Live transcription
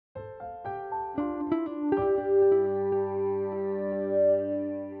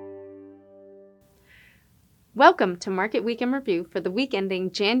Welcome to Market Week in Review for the week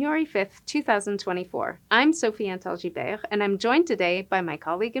ending January 5th, 2024. I'm Sophie Antal-Gibert, and I'm joined today by my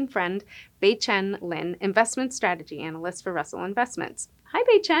colleague and friend, Bei-Chen Lin, Investment Strategy Analyst for Russell Investments. Hi,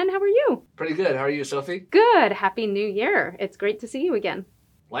 Bei-Chen. How are you? Pretty good. How are you, Sophie? Good. Happy New Year. It's great to see you again.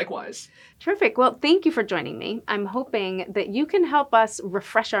 Likewise. Terrific. Well, thank you for joining me. I'm hoping that you can help us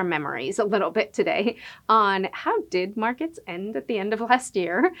refresh our memories a little bit today on how did markets end at the end of last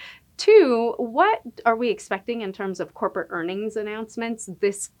year? 2, what are we expecting in terms of corporate earnings announcements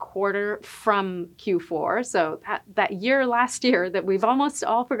this quarter from Q4? So that year last year that we've almost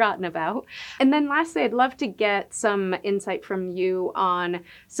all forgotten about. And then lastly, I'd love to get some insight from you on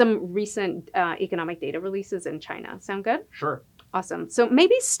some recent economic data releases in China. Sound good? Sure. Awesome. So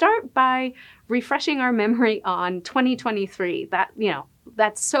maybe start by refreshing our memory on 2023.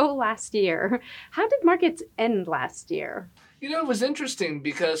 That's so last year. How did markets end last year? It was interesting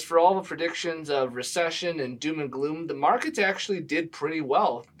because for all the predictions of recession and doom and gloom, the markets actually did pretty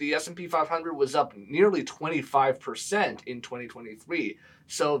well. The S&P 500 was up nearly 25% in 2023.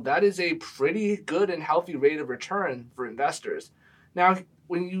 So that is a pretty good and healthy rate of return for investors. Now,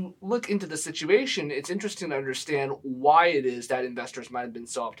 when you look into the situation, it's interesting to understand why it is that investors might have been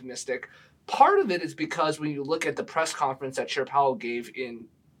so optimistic. Part of it is because when you look at the press conference that Chair Powell gave in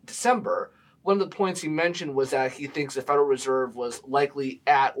December, one of the points he mentioned was that he thinks the Federal Reserve was likely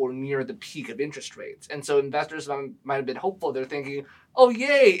at or near the peak of interest rates. And so investors might have been hopeful. They're thinking, oh,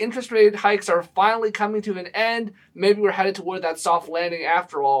 yay, interest rate hikes are finally coming to an end. Maybe we're headed toward that soft landing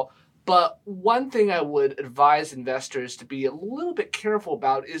after all. But one thing I would advise investors to be a little bit careful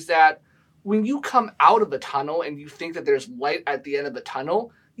about is that when you come out of the tunnel and you think that there's light at the end of the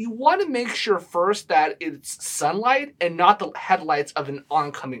tunnel, you want to make sure first that it's sunlight and not the headlights of an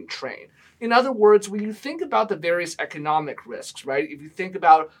oncoming train. In other words, when you think about the various economic risks, right? If you think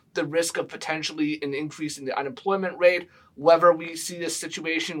about the risk of potentially an increase in the unemployment rate, whether we see a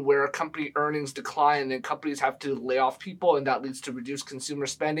situation where company earnings decline and companies have to lay off people and that leads to reduced consumer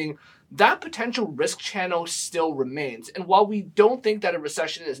spending, that potential risk channel still remains. And while we don't think that a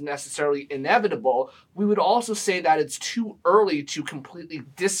recession is necessarily inevitable, we would also say that it's too early to completely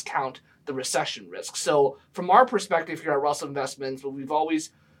discount the recession risk. So from our perspective here at Russell Investments, what we've always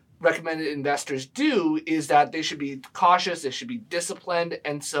recommended investors do is that they should be cautious, they should be disciplined,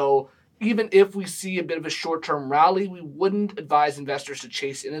 and so even if we see a bit of a short-term rally, we wouldn't advise investors to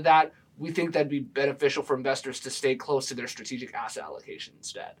chase into that. We think that'd be beneficial for investors to stay close to their strategic asset allocation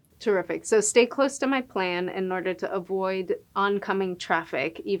instead. Terrific. So stay close to my plan in order to avoid oncoming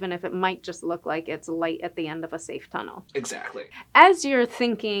traffic, even if it might just look like it's light at the end of a safe tunnel. Exactly. As you're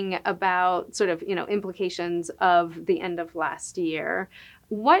thinking about sort of, implications of the end of last year,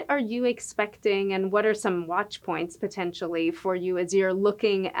 what are you expecting and what are some watch points potentially for you as you're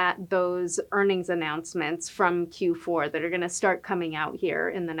looking at those earnings announcements from Q4 that are going to start coming out here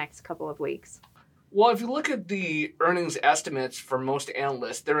in the next couple of weeks? Well, if you look at the earnings estimates for most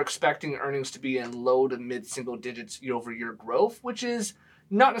analysts, they're expecting earnings to be in low to mid-single digits year-over-year growth, which is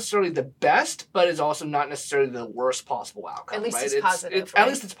not necessarily the best, but is also not necessarily the worst possible outcome. At least right? it's positive. At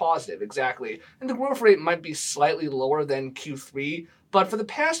least it's positive, exactly. And the growth rate might be slightly lower than Q3, but for the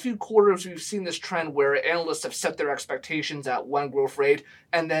past few quarters, we've seen this trend where analysts have set their expectations at one growth rate,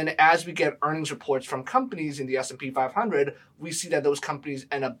 and then as we get earnings reports from companies in the S&P 500, we see that those companies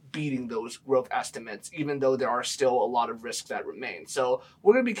end up beating those growth estimates, even though there are still a lot of risks that remain. So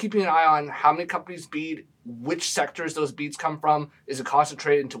we're going to be keeping an eye on how many companies beat, which sectors those beats come from. Is it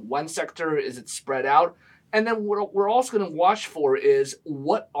concentrated into one sector? Is it spread out? And then what we're also going to watch for is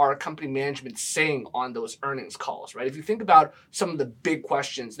what are company management saying on those earnings calls, right? If you think about some of the big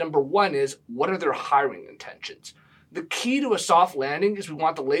questions, number one is, what are their hiring intentions? The key to a soft landing is we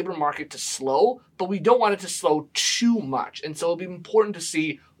want the labor market to slow, but we don't want it to slow too much. And so it'll be important to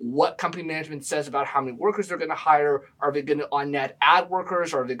see what company management says about how many workers they're going to hire. Are they going to on net add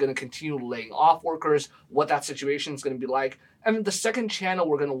workers? Or are they going to continue laying off workers? What that situation is going to be like. And then the second channel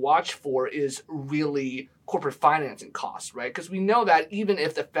we're going to watch for is really corporate financing costs, right? Because we know that even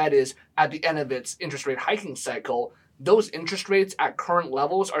if the Fed is at the end of its interest rate hiking cycle, those interest rates at current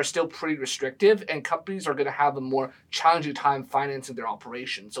levels are still pretty restrictive, and companies are going to have a more challenging time financing their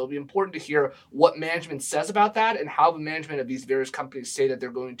operations. So it'll be important to hear what management says about that and how the management of these various companies say that they're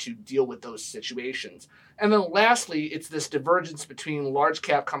going to deal with those situations. And then lastly, it's this divergence between large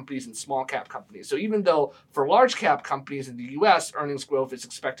cap companies and small cap companies. So even though for large cap companies in the US, earnings growth is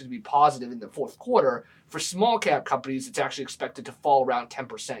expected to be positive in the fourth quarter, for small cap companies, it's actually expected to fall around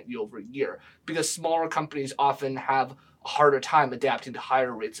 10% year over year because smaller companies often have a harder time adapting to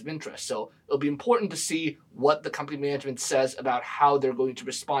higher rates of interest. So it'll be important to see what the company management says about how they're going to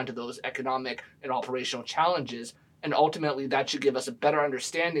respond to those economic and operational challenges. And ultimately, that should give us a better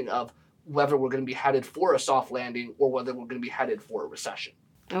understanding of whether we're going to be headed for a soft landing or whether we're going to be headed for a recession.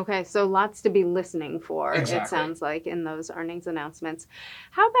 Okay, so lots to be listening for, Exactly. it sounds like, in those earnings announcements.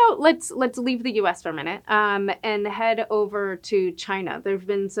 How about let's leave the U.S. for a minute and head over to China. There have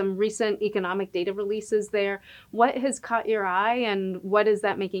been some recent economic data releases there. What has caught your eye, and what is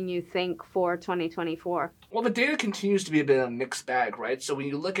that making you think for 2024? Well, the data continues to be a bit of a mixed bag, right? So when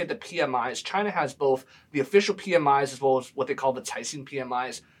you look at the PMIs, China has both the official PMIs as well as what they call the Caixin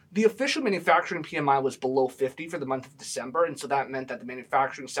PMIs. The official manufacturing PMI was below 50 for the month of December, and so that meant that the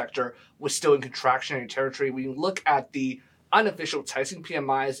manufacturing sector was still in contractionary territory. When you look at the unofficial Caixin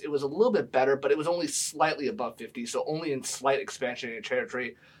PMIs, it was a little bit better, but it was only slightly above 50, so only in slight expansionary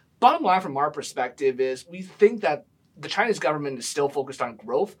territory. Bottom line from our perspective is we think that the Chinese government is still focused on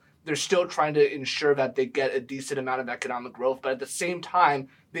growth. They're still trying to ensure that they get a decent amount of economic growth, but at the same time,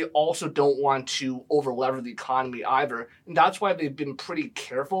 they also don't want to over-lever the economy either. And that's why they've been pretty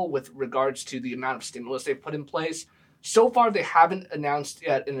careful with regards to the amount of stimulus they've put in place. So far, they haven't announced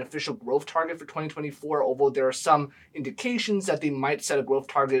yet an official growth target for 2024, although there are some indications that they might set a growth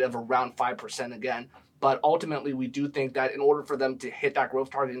target of around 5% again. But ultimately, we do think that in order for them to hit that growth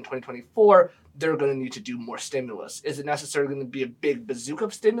target in 2024, they're going to need to do more stimulus. Is it necessarily going to be a big bazooka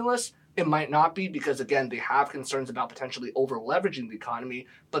of stimulus? It might not be because, again, they have concerns about potentially over-leveraging the economy,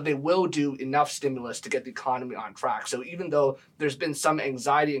 but they will do enough stimulus to get the economy on track. So even though there's been some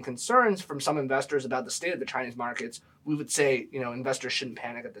anxiety and concerns from some investors about the state of the Chinese markets, we would say, investors shouldn't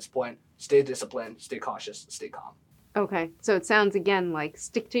panic at this point. Stay disciplined, stay cautious, stay calm. Okay, so it sounds again like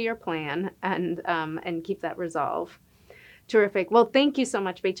stick to your plan and keep that resolve. Terrific. Well, thank you so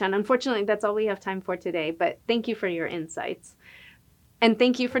much, Bei-Chan. Unfortunately, that's all we have time for today, but thank you for your insights. And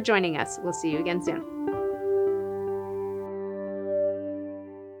thank you for joining us. We'll see you again soon.